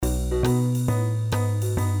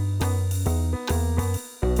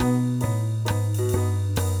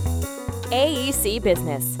AEC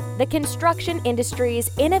Business, the construction industry's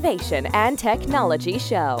innovation and technology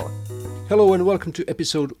show. Hello and welcome to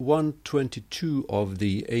episode 122 of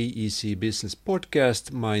the AEC Business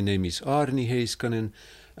Podcast. My name is Arni Heiskanen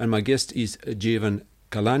and my guest is Jeevan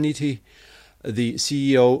Kalanity, the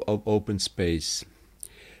CEO of OpenSpace.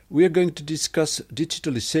 We are going to discuss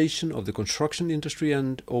digitalization of the construction industry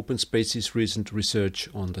and OpenSpace's recent research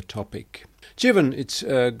on the topic. Jeevan, it's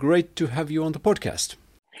great to have you on the podcast.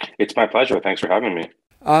 It's my pleasure. Thanks for having me.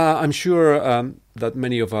 I'm sure that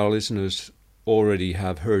many of our listeners already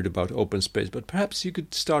have heard about OpenSpace, but perhaps you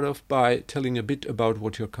could start off by telling a bit about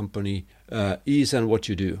what your company is and what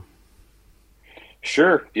you do.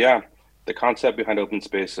 Sure, yeah. The concept behind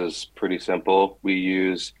OpenSpace is pretty simple. We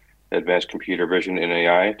use advanced computer vision and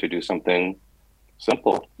AI to do something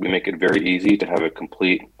simple. We make it very easy to have a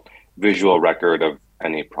complete visual record of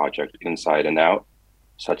any project inside and out,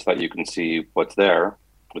 such that you can see what's there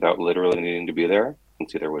without literally needing to be there. You can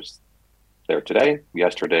see there was there today,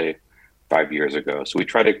 yesterday, 5 years ago. So we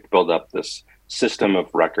try to build up this system of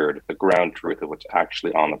record, the ground truth of what's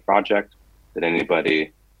actually on the project that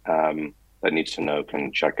anybody that needs to know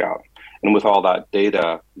can check out. And with all that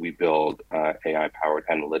data, we build AI-powered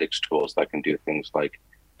analytics tools that can do things like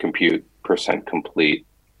compute percent complete,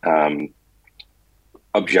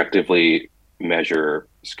 objectively measure,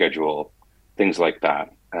 schedule, things like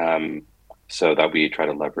that, so that we try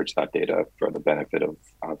to leverage that data for the benefit of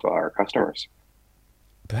our customers.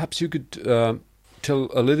 Perhaps you could tell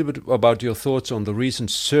a little bit about your thoughts on the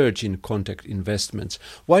recent surge in contact investments.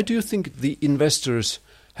 Why do you think the investors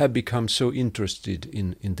have become so interested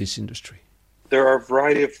in this industry? There are a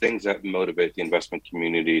variety of things that motivate the investment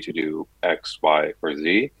community to do X, Y, or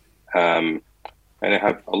Z. And I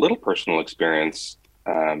have a little personal experience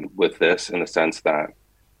with this in the sense that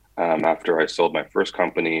after I sold my first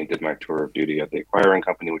company and did my tour of duty at the acquiring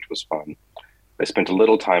company, which was fun, I spent a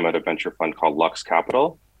little time at a venture fund called Lux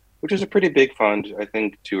Capital, which is a pretty big fund, I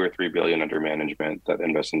think 2 or 3 billion under management, that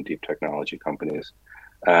invests in deep technology companies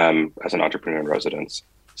as an entrepreneur in residence.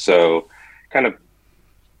 So kind of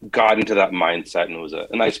got into that mindset, and it was a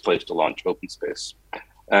nice place to launch OpenSpace.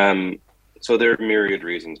 So there are myriad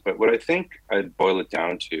reasons, but what I think I'd boil it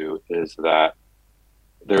down to is that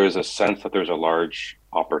there is a sense that there's a large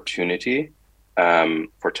opportunity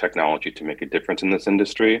for technology to make a difference in this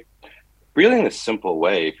industry. Really in a simple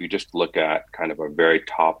way, if you just look at kind of a very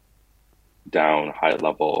top-down,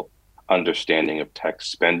 high-level understanding of tech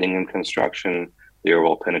spending in construction, the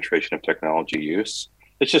overall penetration of technology use,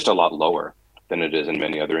 it's just a lot lower than it is in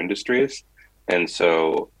many other industries. And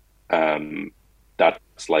so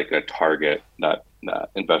that's like a target that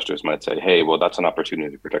investors might say, hey, well, that's an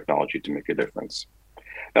opportunity for technology to make a difference.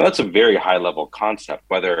 Now, that's a very high-level concept.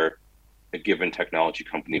 Whether a given technology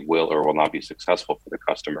company will or will not be successful for the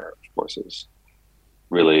customer, of course, is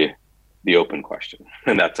really the open question.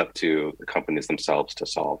 And that's up to the companies themselves to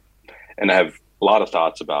solve. And I have a lot of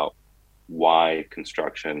thoughts about why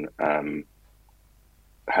construction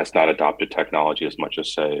has not adopted technology as much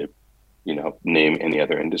as, say, name any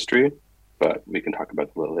other industry. But we can talk about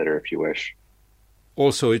it a little later if you wish.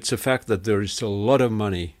 Also, it's a fact that there is a lot of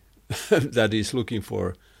money that is looking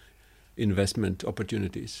for investment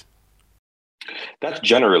opportunities. That's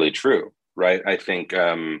generally true, right? I think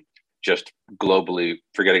just globally,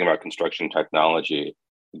 forgetting about construction technology,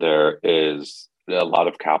 there is a lot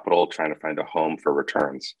of capital trying to find a home for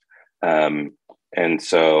returns. And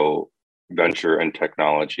so venture and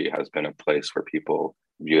technology has been a place where people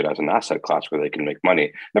view it as an asset class where they can make money.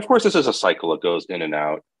 And of course, this is a cycle. It goes in and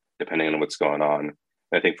out depending on what's going on. And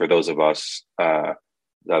I think for those of us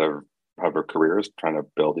that have our careers trying to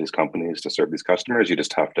build these companies to serve these customers, you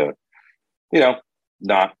just have to,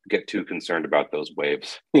 not get too concerned about those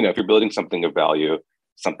waves. If you're building something of value,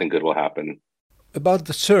 something good will happen. About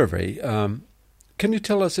the survey, can you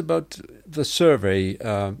tell us about the survey,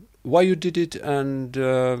 why you did it and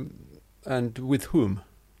with whom?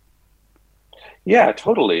 Yeah,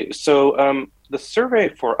 totally. So the survey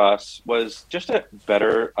for us was just to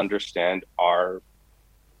better understand our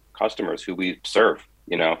customers who we serve.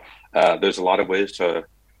 There's a lot of ways to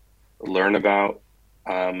learn about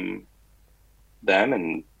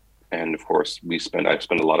them, and of course I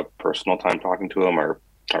spend a lot of personal time talking to them.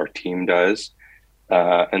 Our team does,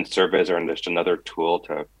 and surveys are just another tool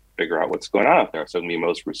to figure out what's going on out there, so it can be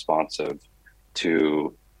most responsive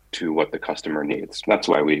to what the customer needs. That's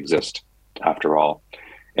why we exist, after all.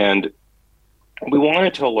 And we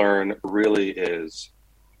wanted to learn really is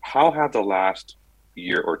how have the last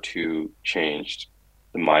year or two changed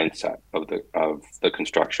the mindset of the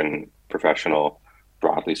construction professional,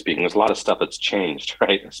 broadly speaking. There's a lot of stuff that's changed,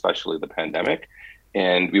 right? Especially the pandemic.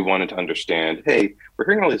 And we wanted to understand, hey, we're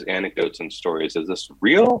hearing all these anecdotes and stories. Is this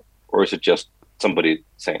real, or is it just somebody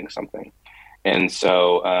saying something? And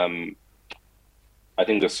so I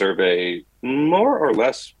think the survey more or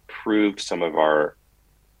less proved some of our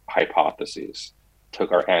hypotheses,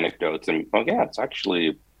 took our anecdotes and, oh, yeah, it's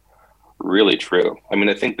actually really true. I mean,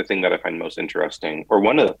 I think the thing that I find most interesting, or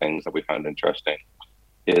one of the things that we found interesting,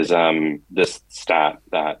 is this stat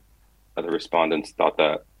that the respondents thought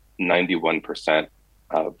that 91%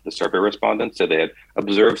 of the survey respondents said they had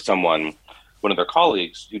observed someone, one of their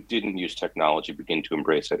colleagues who didn't use technology, begin to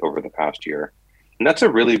embrace it over the past year. And that's a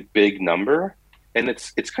really big number. And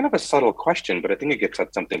it's kind of a subtle question, but I think it gets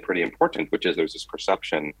at something pretty important, which is there's this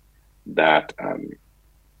perception that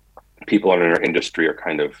people in our industry are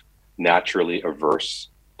kind of naturally averse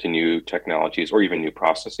to new technologies or even new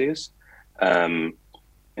processes. And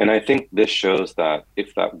I think this shows that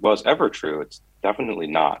if that was ever true, it's definitely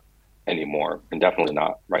not anymore, and definitely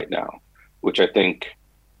not right now, which I think,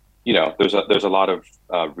 there's a lot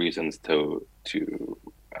of reasons to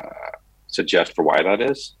suggest for why that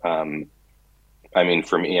is. I mean,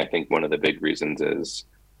 for me, I think one of the big reasons is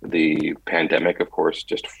the pandemic, of course,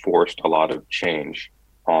 just forced a lot of change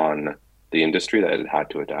on the industry that it had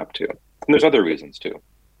to adapt to. And there's other reasons too.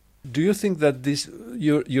 Do you think that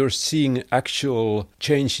you're seeing actual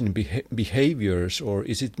change in behaviors, or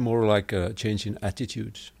is it more like a change in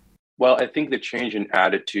attitudes? Well, I think the change in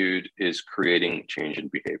attitude is creating change in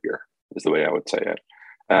behavior, is the way I would say it.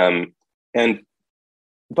 And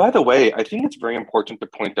by the way, I think it's very important to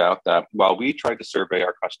point out that while we tried to survey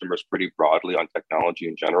our customers pretty broadly on technology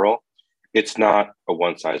in general, it's not a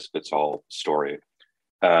one-size-fits-all story.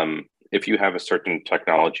 If you have a certain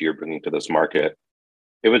technology you're bringing to this market,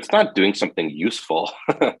 if it's not doing something useful,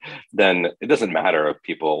 then it doesn't matter if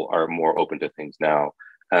people are more open to things now.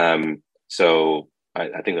 So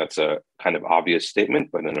I think that's a kind of obvious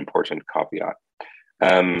statement, but an important caveat.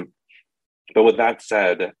 But with that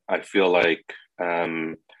said, I feel like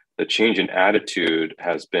the change in attitude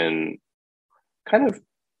has been kind of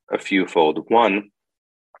a few-fold. One,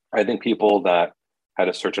 I think people that had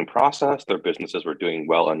a certain process, their businesses were doing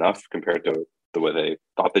well enough compared to the way they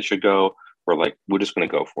thought they should go, were like, we're just going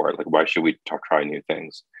to go for it. Like, why should we try new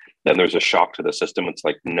things? Then there's a shock to the system. It's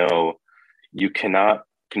like, no, you cannot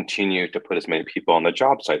continue to put as many people on the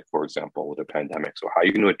job site, for example, with a pandemic. So how are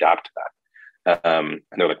you going to adapt to that? And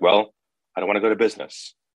they're like, well, I don't want to go to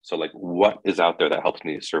business. So like, what is out there that helps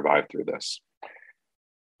me survive through this?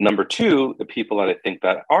 Number two, the people that I think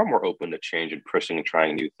that are more open to change and pushing and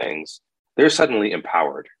trying new things, they're suddenly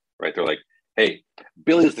empowered, right? They're like, hey,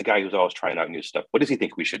 Billy's the guy who's always trying out new stuff. What does he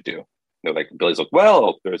think we should do? They're like, Billy's like,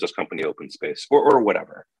 well, there's this company, Open Space, or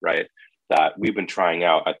whatever, right? That we've been trying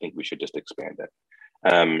out. I think we should just expand it.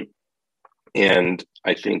 And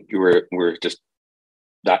I think we're just,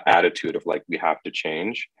 that attitude of like, we have to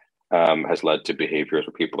change has led to behaviors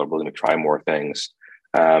where people are willing to try more things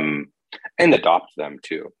and adopt them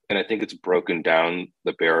too. And I think it's broken down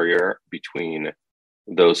the barrier between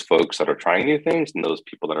those folks that are trying new things and those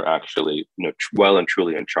people that are actually, well and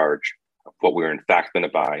truly in charge of what we're in fact going to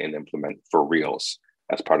buy and implement for reals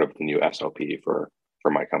as part of the new SOP for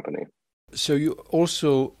my company. So you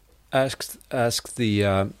also asked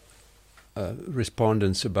the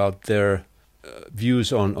respondents about their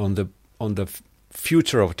views on the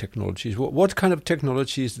future of technologies. What kind of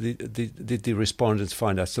technologies did the respondents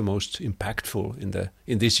find as the most impactful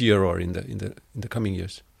in this year or in the coming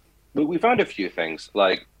years? We found a few things.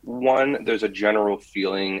 Like, one, there's a general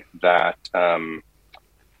feeling that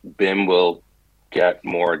BIM will get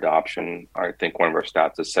more adoption. I think one of our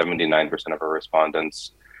stats is 79% of our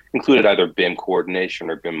respondents included either BIM coordination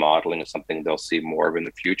or BIM modeling as something they'll see more of in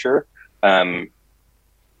the future.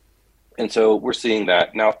 And so we're seeing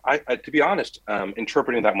that. Now, I to be honest,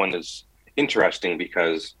 interpreting that one is interesting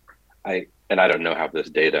because I don't know have this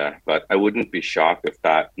data, but I wouldn't be shocked if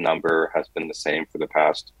that number has been the same for the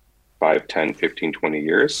past 5, 10, 15, 20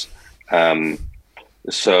 years.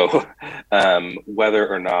 So whether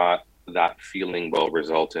or not that feeling will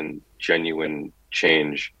result in genuine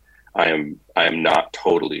change, I am not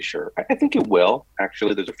totally sure. I think it will.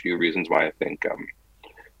 Actually, there's a few reasons why I think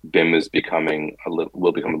BIM is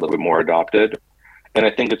will become a little bit more adopted, and I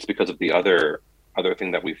think it's because of the other thing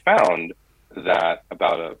that we found, that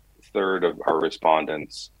about a third of our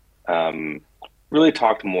respondents really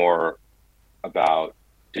talked more about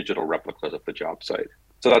digital replicas of the job site.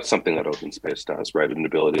 So that's something that Open Space does, right? An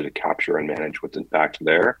ability to capture and manage what's in fact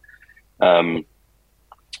there. And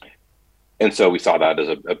so we saw that as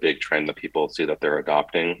a big trend that people see that they're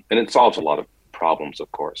adopting, and it solves a lot of problems,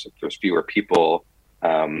 of course. If there's fewer people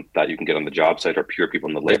that you can get on the job site or fewer people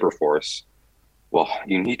in the labor force, well,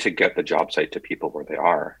 you need to get the job site to people where they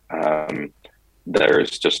are.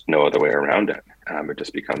 There's just no other way around it. It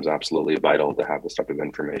just becomes absolutely vital to have this type of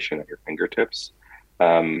information at your fingertips.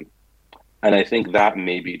 Um, and I think that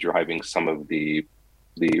may be driving some of the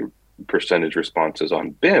percentage responses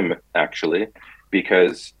on BIM, actually,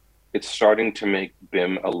 because it's starting to make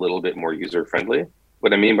BIM a little bit more user friendly.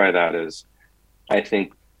 What I mean by that is, I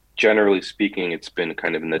think generally speaking, it's been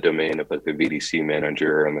kind of in the domain of like the VDC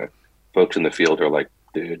manager, and the folks in the field are like,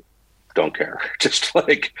 dude, don't care. Just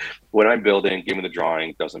like, when I'm building, give me the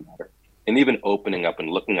drawing, doesn't matter. And even opening up and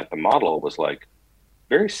looking at the model was like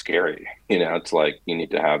very scary. It's like you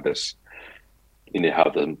need to have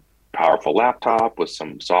the powerful laptop with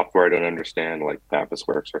some software I don't understand, like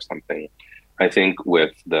Navisworks or something. I think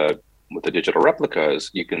with the digital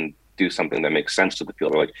replicas, you can do something that makes sense to the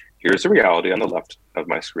field. Like, here's the reality on the left of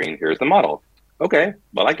my screen, here's the model. Okay,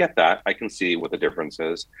 well, I get that. I can see what the difference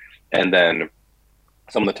is. And then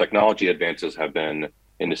some of the technology advances have been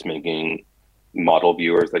in just making model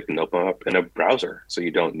viewers that can open up in a browser. So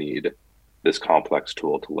you don't need this complex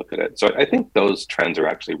tool to look at it. So I think those trends are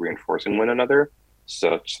actually reinforcing one another,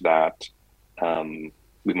 such that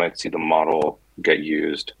we might see the model get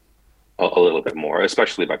used a little bit more,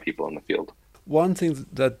 especially by people in the field. One thing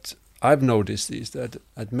that I've noticed is that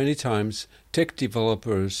at many times tech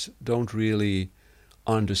developers don't really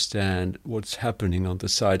understand what's happening on the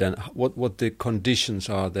side and what the conditions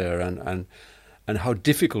are there, and how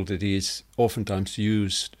difficult it is oftentimes to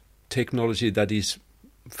use technology that is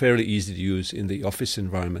fairly easy to use in the office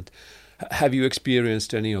environment. Have you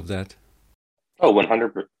experienced any of that? Oh,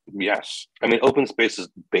 100%. Yes. I mean, open space is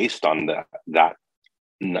based on that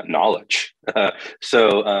knowledge.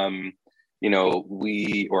 So,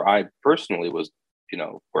 I personally was,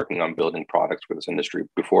 working on building products for this industry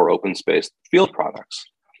before open space, field products,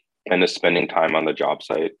 and just spending time on the job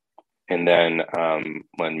site. And then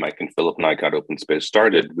when Mike and Philip and I got open space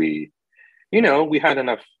started, we had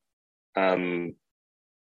enough, I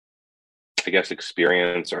guess,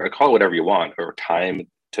 experience, or call it whatever you want, or time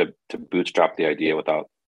to bootstrap the idea without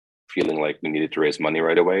feeling like we needed to raise money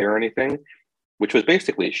right away or anything, which was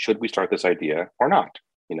basically, should we start this idea or not?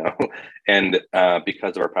 And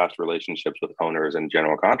because of our past relationships with owners and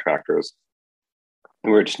general contractors,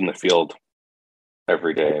 we were just in the field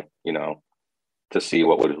every day, to see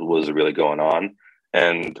what was really going on.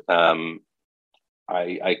 And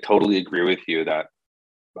I totally agree with you that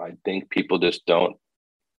I think people just don't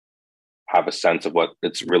have a sense of what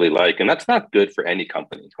it's really like. And that's not good for any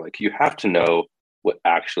company. Like, you have to know what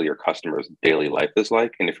actually your customer's daily life is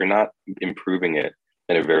like. And if you're not improving it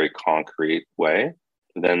in a very concrete way,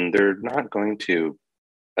 then they're not going to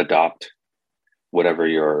adopt whatever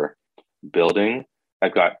you're building.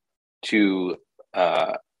 I've got two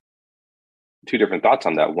different thoughts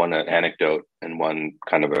on that. One, an anecdote, and one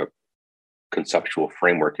kind of a conceptual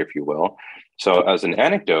framework, if you will. So as an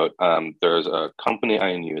anecdote, there's a company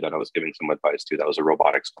I knew that I was giving some advice to that was a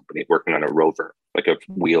robotics company working on a rover, like a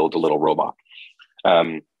wheeled little robot.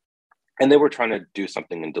 And they were trying to do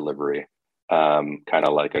something in delivery, kind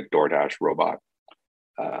of like a DoorDash robot,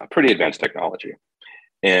 pretty advanced technology.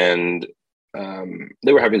 And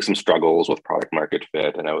they were having some struggles with product market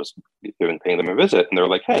fit. And I was paying them a visit, and they were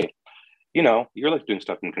like, hey, you're like doing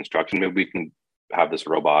stuff in construction. Maybe we can have this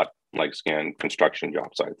robot like scan construction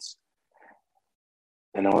job sites.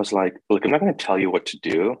 And I was like, look, I'm not going to tell you what to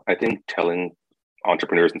do. I think telling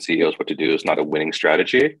entrepreneurs and CEOs what to do is not a winning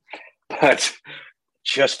strategy. But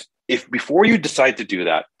just, if before you decide to do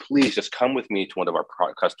that, please just come with me to one of our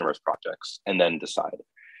customers' projects and then decide.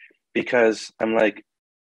 Because I'm like,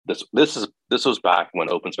 this was back when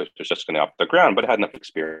open space was just going off the ground, but I had enough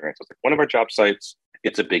experience. I was like, one of our job sites,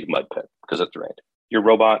 it's a big mud pit because it's rained. Your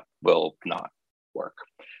robot will not work.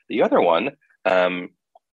 The other one,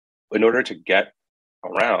 in order to get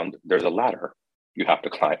around, there's a ladder you have to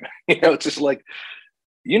climb. It's just like,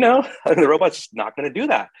 the robot's not going to do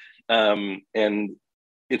that. And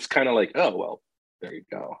it's kind of like, oh, well, there you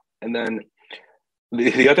go. And then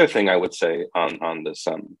the other thing I would say on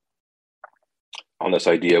this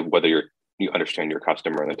idea of whether you understand your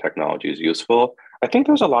customer and the technology is useful, I think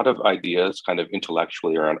there's a lot of ideas kind of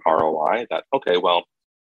intellectually around ROI that, okay, well,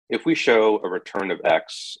 if we show a return of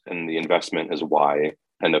X and the investment is Y,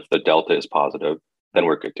 and if the delta is positive, then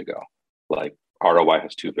we're good to go. Like, ROI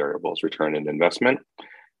has two variables, return and investment.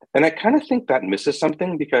 And I kind of think that misses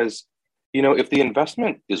something, because, if the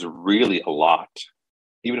investment is really a lot,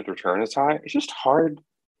 even if the return is high, it's just hard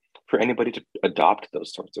for anybody to adopt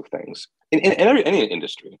those sorts of things in any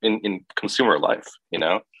industry, in consumer life,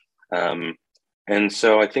 And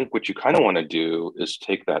so I think what you kind of want to do is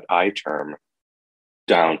take that I term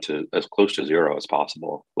down to as close to zero as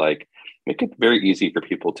possible. Like, make it very easy for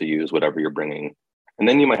people to use whatever you're bringing. And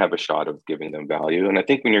then you might have a shot of giving them value. And I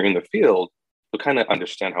think when you're in the field, you'll kind of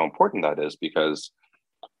understand how important that is, because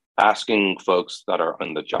asking folks that are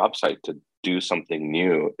on the job site to do something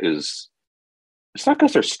new is, it's not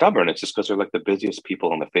because they're stubborn, it's just because they're like the busiest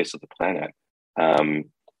people on the face of the planet.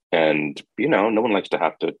 And no one likes to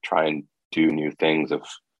have to try and do new things if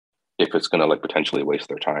it's going to like potentially waste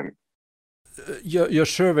their time. Your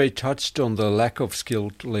survey touched on the lack of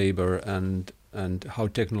skilled labor and how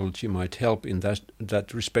technology might help in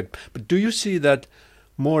that respect. But do you see that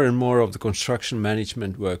more and more of the construction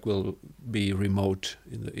management work will be remote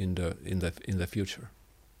in the future?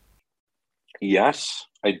 Yes,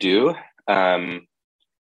 I do. And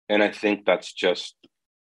I think that's just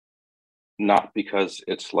not because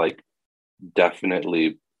it's like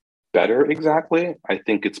definitely better exactly. I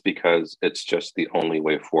think it's because it's just the only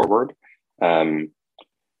way forward. When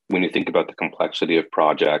you think about the complexity of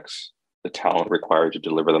projects, the talent required to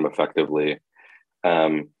deliver them effectively,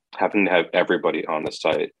 having to have everybody on the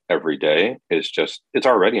site every day it's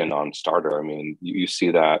already a non-starter. I mean, you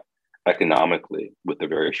see that economically with the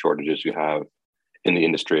various shortages you have in the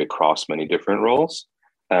industry across many different roles.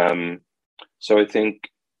 So I think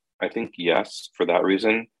yes, for that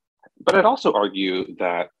reason. But I'd also argue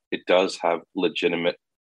that it does have legitimate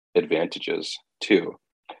advantages too.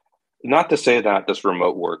 Not to say that this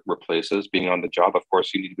remote work replaces being on the job. Of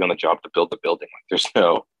course, you need to be on the job to build the building. There's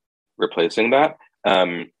no replacing that.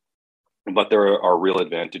 But there are real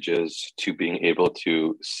advantages to being able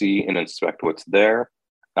to see and inspect what's there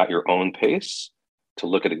at your own pace, to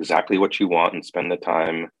look at exactly what you want and spend the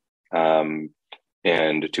time,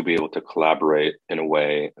 and to be able to collaborate in a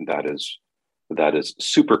way that is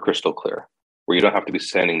super crystal clear, where you don't have to be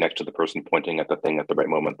standing next to the person pointing at the thing at the right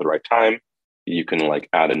moment, at the right time. You can like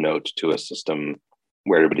add a note to a system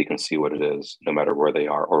where everybody can see what it is, no matter where they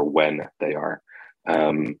are or when they are.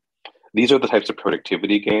 These are the types of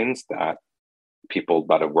productivity gains that people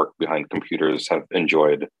that have worked behind computers have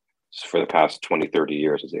enjoyed for the past 20, 30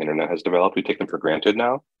 years as the internet has developed. We take them for granted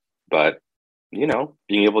now, but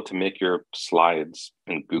being able to make your slides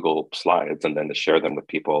in Google Slides and then to share them with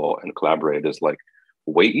people and collaborate is like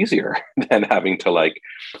way easier than having to like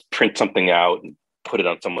print something out and put it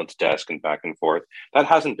on someone's desk and back and forth. That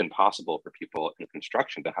hasn't been possible for people in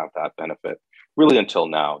construction to have that benefit really until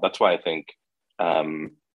now. That's why I think,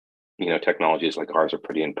 technologies like ours are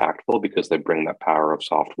pretty impactful, because they bring that power of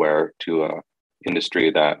software to a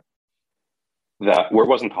industry that where it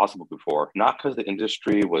wasn't possible before. Not because the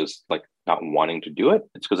industry was like not wanting to do it,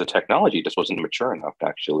 it's because the technology just wasn't mature enough to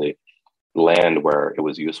actually land where it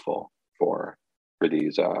was useful for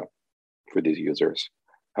these users.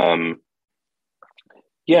 So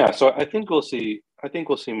I think we'll see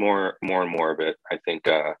more and more of it. I think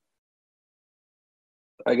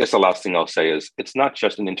I guess the last thing I'll say is it's not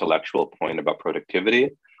just an intellectual point about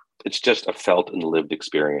productivity. It's just a felt and lived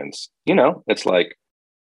experience. It's like,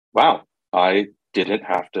 wow, I didn't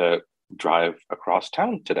have to drive across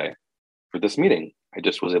town today for this meeting. I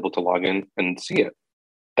just was able to log in and see it.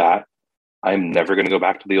 That I'm never going to go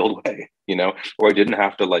back to the old way, or I didn't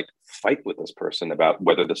have to like fight with this person about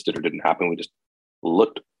whether this did or didn't happen. We just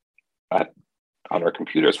looked on our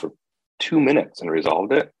computers for 2 minutes and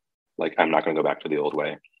resolved it. Like, I'm not going to go back to the old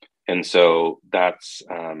way. And so that's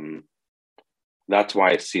why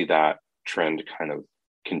I see that trend kind of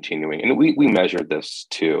continuing. And we measured this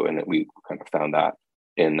too, and we kind of found that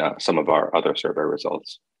in some of our other survey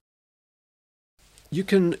results. You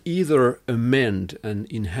can either amend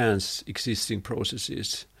and enhance existing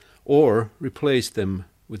processes or replace them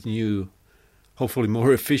with new, hopefully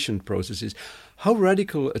more efficient processes. How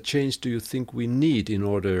radical a change do you think we need in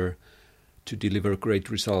order to deliver great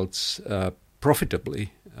results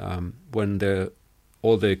profitably when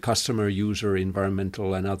all the customer, user,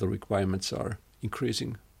 environmental and other requirements are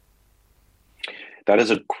increasing? That is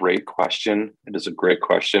a great question. It is a great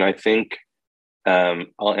question. I think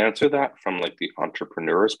I'll answer that from like the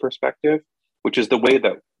entrepreneur's perspective, which is the way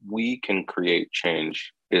that we can create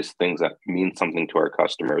change is things that mean something to our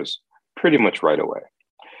customers pretty much right away.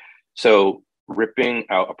 So ripping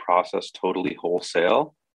out a process totally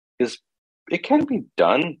wholesale it can be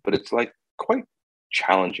done, but it's like quite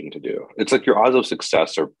challenging to do. It's like your odds of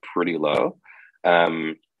success are pretty low.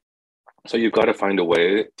 So you've got to find a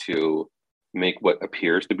way to make what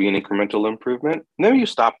appears to be an incremental improvement. And then you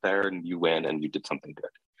stop there and you win and you did something good.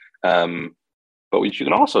 But what you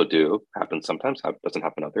can also do, happens sometimes, doesn't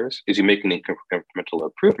happen others, is you make an incremental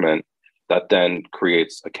improvement that then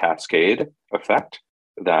creates a cascade effect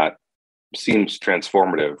that seems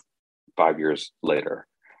transformative 5 years later.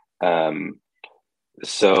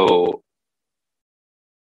 So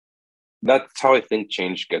that's how I think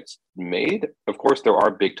change gets made. Of course, there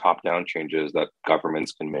are big top-down changes that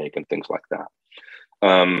governments can make and things like that.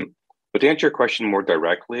 But to answer your question more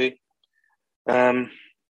directly, I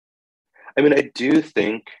mean, I do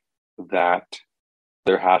think that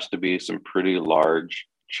there has to be some pretty large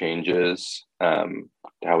changes to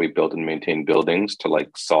how we build and maintain buildings to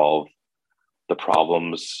like solve the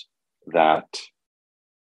problems that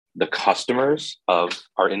the customers of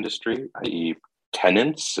our industry, i.e.,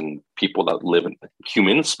 tenants and people that live in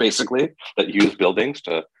humans, basically, that use buildings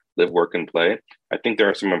to live, work, and play. I think there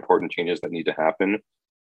are some important changes that need to happen.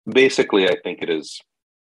 Basically, I think it's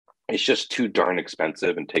just too darn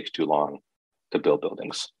expensive and takes too long to build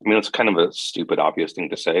buildings. I mean, it's kind of a stupid, obvious thing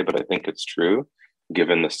to say, but I think it's true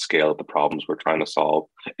given the scale of the problems we're trying to solve.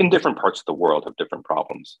 In different parts of the world have different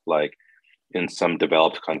problems. Like in some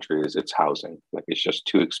developed countries, it's housing. Like it's just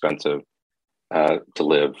too expensive to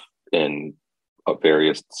live in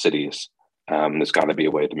various cities. There's got to be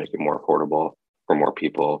a way to make it more affordable for more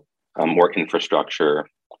people, more infrastructure.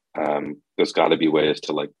 There's got to be ways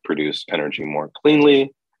to like produce energy more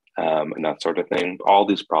cleanly and that sort of thing. All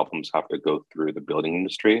these problems have to go through the building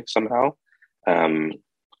industry somehow, and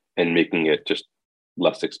making it just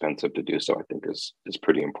less expensive to do so, I think is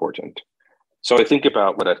pretty important. So I think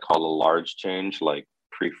about what I'd call a large change, like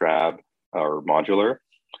prefab or modular.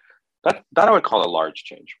 That I would call a large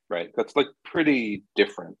change, right? That's like pretty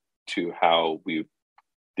different to how we've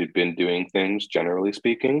been doing things, generally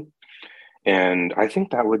speaking. And I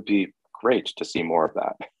think that would be great to see more of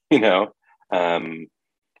that, you know?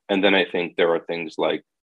 And then I think there are things like,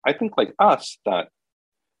 I think like us that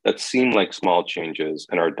seem like small changes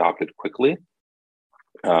and are adopted quickly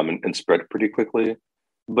and spread pretty quickly.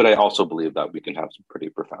 But I also believe that we can have some pretty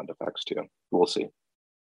profound effects too. We'll see.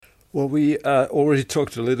 Well, we already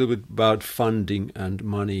talked a little bit about funding and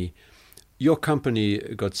money. Your company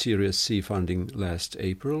got Series C funding last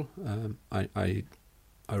April. I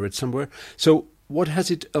read somewhere. So what has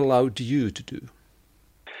it allowed you to do?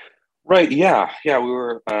 Right. Yeah. We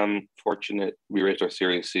were fortunate. We raised our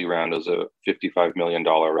Series C round as a $55 million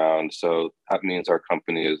round. So that means our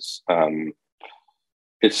company is,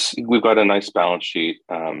 we've got a nice balance sheet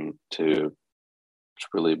to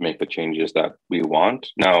really make the changes that we want.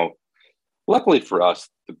 Now, luckily for us,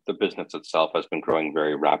 the business itself has been growing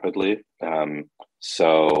very rapidly.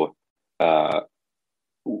 So there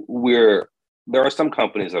are some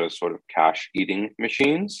companies that are sort of cash eating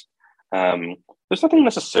machines. There's nothing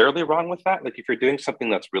necessarily wrong with that. Like if you're doing something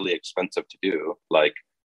that's really expensive to do, like,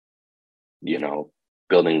 you know,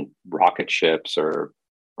 building rocket ships or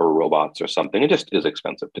robots or something, it just is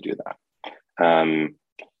expensive to do that.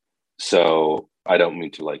 So I don't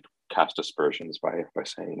mean to like cast aspersions by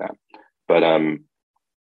saying that,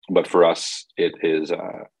 but for us, it is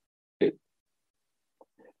it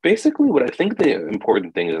basically what I think the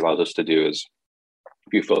important thing it allows us to do is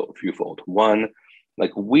fewfold. One,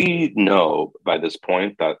 like we know by this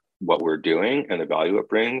point that what we're doing and the value it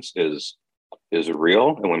brings is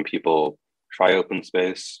real, and when people try open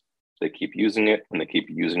space, they keep using it. When they keep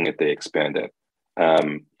using it, they expand it.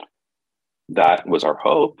 That was our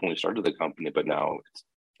hope when we started the company, but now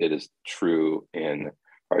it is true in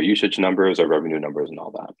our usage numbers, our revenue numbers, and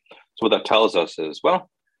all that. So what that tells us is, well,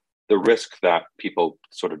 the risk that people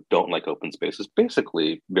sort of don't like open space is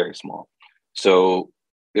basically very small. So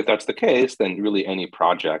if that's the case, then really any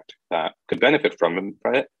project that could benefit from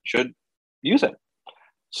it should use it.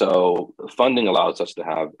 So funding allows us to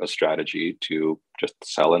have a strategy to just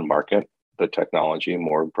sell and market the technology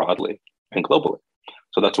more broadly and globally.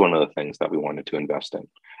 So that's one of the things that we wanted to invest in.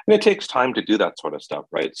 And it takes time to do that sort of stuff,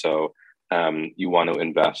 right? So you want to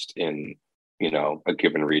invest in, you know, a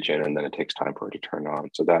given region, and then it takes time for it to turn on.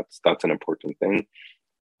 So that's an important thing.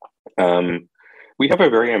 We have a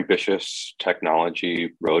very ambitious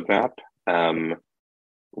technology roadmap.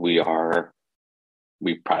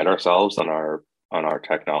 We pride ourselves on our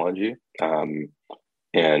technology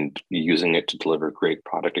and using it to deliver great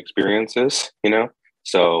product experiences, you know?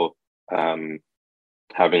 So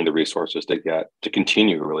having the resources to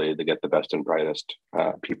continue really to get the best and brightest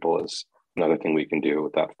people is another thing we can do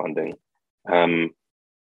with that funding.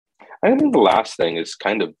 I think the last thing is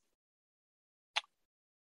kind of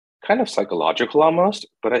psychological almost,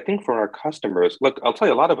 but I think for our customers, look, I'll tell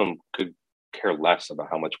you, a lot of them could care less about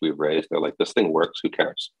how much we've raised. They're like, this thing works, who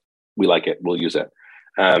cares? We like it, we'll use it.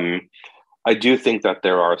 I do think that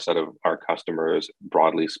there are a set of our customers,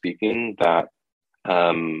 broadly speaking, that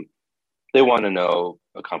they want to know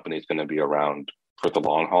a company is going to be around for the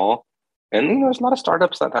long haul. And you know, there's a lot of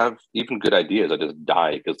startups that have even good ideas that just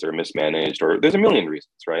die because they're mismanaged, or there's a million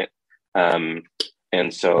reasons, right?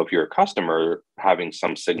 And so if you're a customer having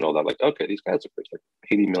some signal that like, okay, these guys are like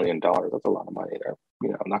 $80 million, that's a lot of money there.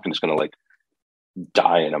 I'm not just going to like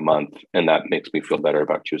die in a month. And that makes me feel better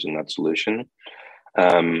about choosing that solution.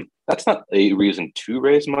 That's not a reason to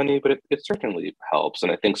raise money, but it certainly helps.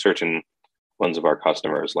 And I think certain ones of our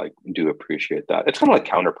customers like do appreciate that. It's kind of like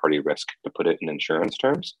counterparty risk, to put it in insurance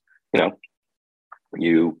terms.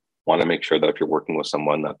 You want to make sure that if you're working with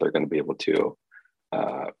someone that they're going to be able to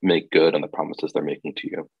make good on the promises they're making to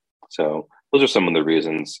you. So those are some of the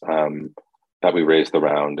reasons that we raised the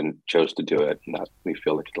round and chose to do it, and that we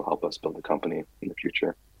feel like it'll help us build a company in the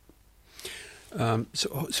future.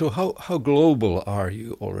 So how global are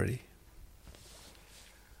you already?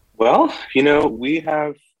 Well, we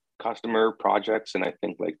have customer projects in I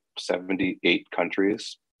think like 78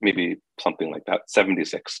 countries, maybe something like that,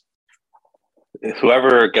 76.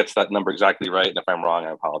 Whoever gets that number exactly right, and if I'm wrong,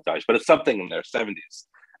 I apologize, but it's something in their 70s.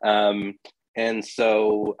 And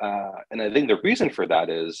I think the reason for that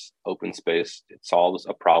is OpenSpace. It solves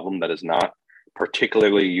a problem that is not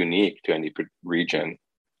particularly unique to any region.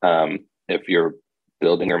 If you're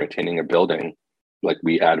building or maintaining a building, like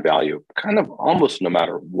we add value kind of almost no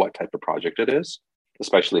matter what type of project it is,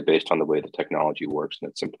 especially based on the way the technology works and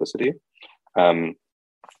its simplicity. So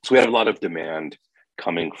we have a lot of demand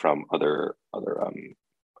coming from other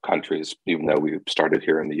countries, even though we started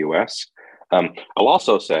here in the US. I'll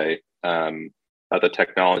also say that the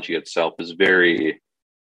technology itself is very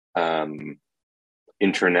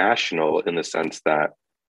international in the sense that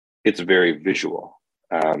it's very visual.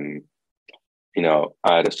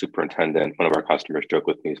 I had a superintendent, one of our customers, joke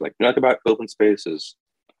with me. He's like, "Nothing about OpenSpace is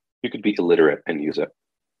you could be illiterate and use it."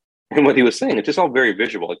 And what he was saying, it's just all very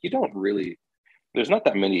visual. Like there's not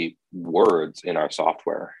that many words in our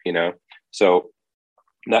software, So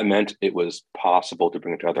that meant it was possible to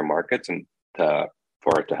bring it to other markets and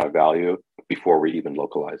for it to have value before we even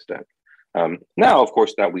localized it. Now, of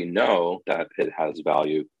course, that we know that it has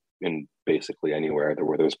value in basically anywhere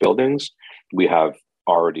where there's buildings, we have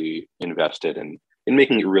already invested in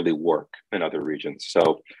making it really work in other regions.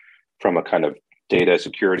 So from a kind of data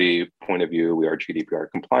security point of view, we are GDPR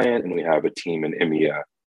compliant, and we have a team in EMEA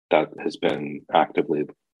that has been actively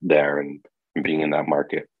there and being in that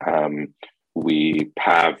market. We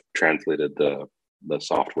have translated the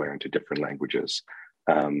software into different languages,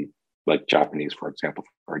 like Japanese, for example,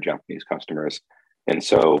 for our Japanese customers. And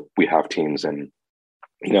so we have teams in,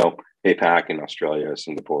 APAC and Australia,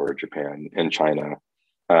 Singapore, Japan, and China.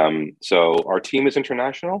 So our team is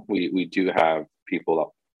international. We do have people that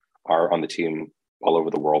are on the team all over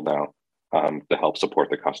the world now to help support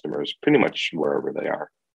the customers pretty much wherever they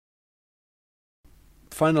are.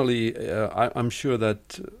 Finally, I'm sure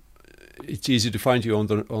that it's easy to find you on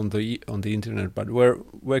the internet, but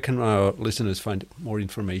where can our listeners find more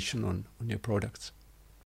information on your products?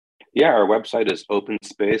 Yeah, our website is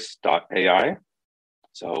openspace.ai.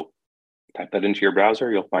 So type that into your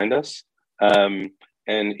browser, you'll find us. And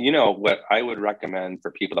what I would recommend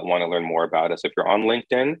for people that want to learn more about us, if you're on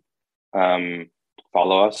LinkedIn,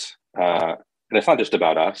 follow us. And it's not just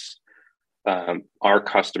about us. Our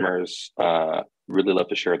customers really love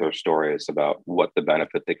to share their stories about what the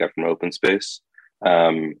benefit they get from OpenSpace.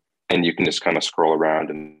 And you can just kind of scroll around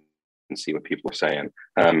and see what people are saying.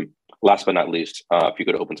 Last but not least, if you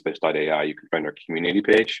go to openspace.ai, you can find our community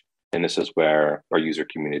page. And this is where our user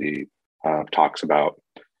community talks about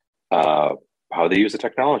how they use the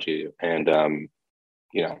technology. And,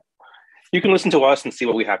 you can listen to us and see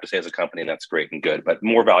what we have to say as a company, and that's great and good. But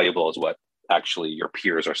more valuable is what actually your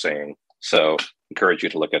peers are saying. So encourage you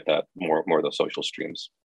to look at that, more of those social streams.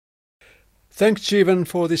 Thanks, Jeevan,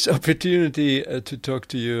 for this opportunity to talk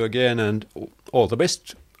to you again, and all the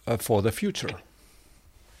best for the future.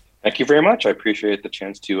 Thank you very much. I appreciate the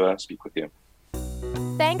chance to speak with you.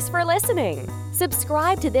 Thanks for listening.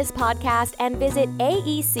 Subscribe to this podcast and visit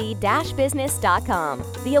aec-business.com,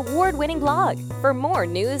 the award-winning blog, for more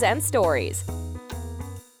news and stories.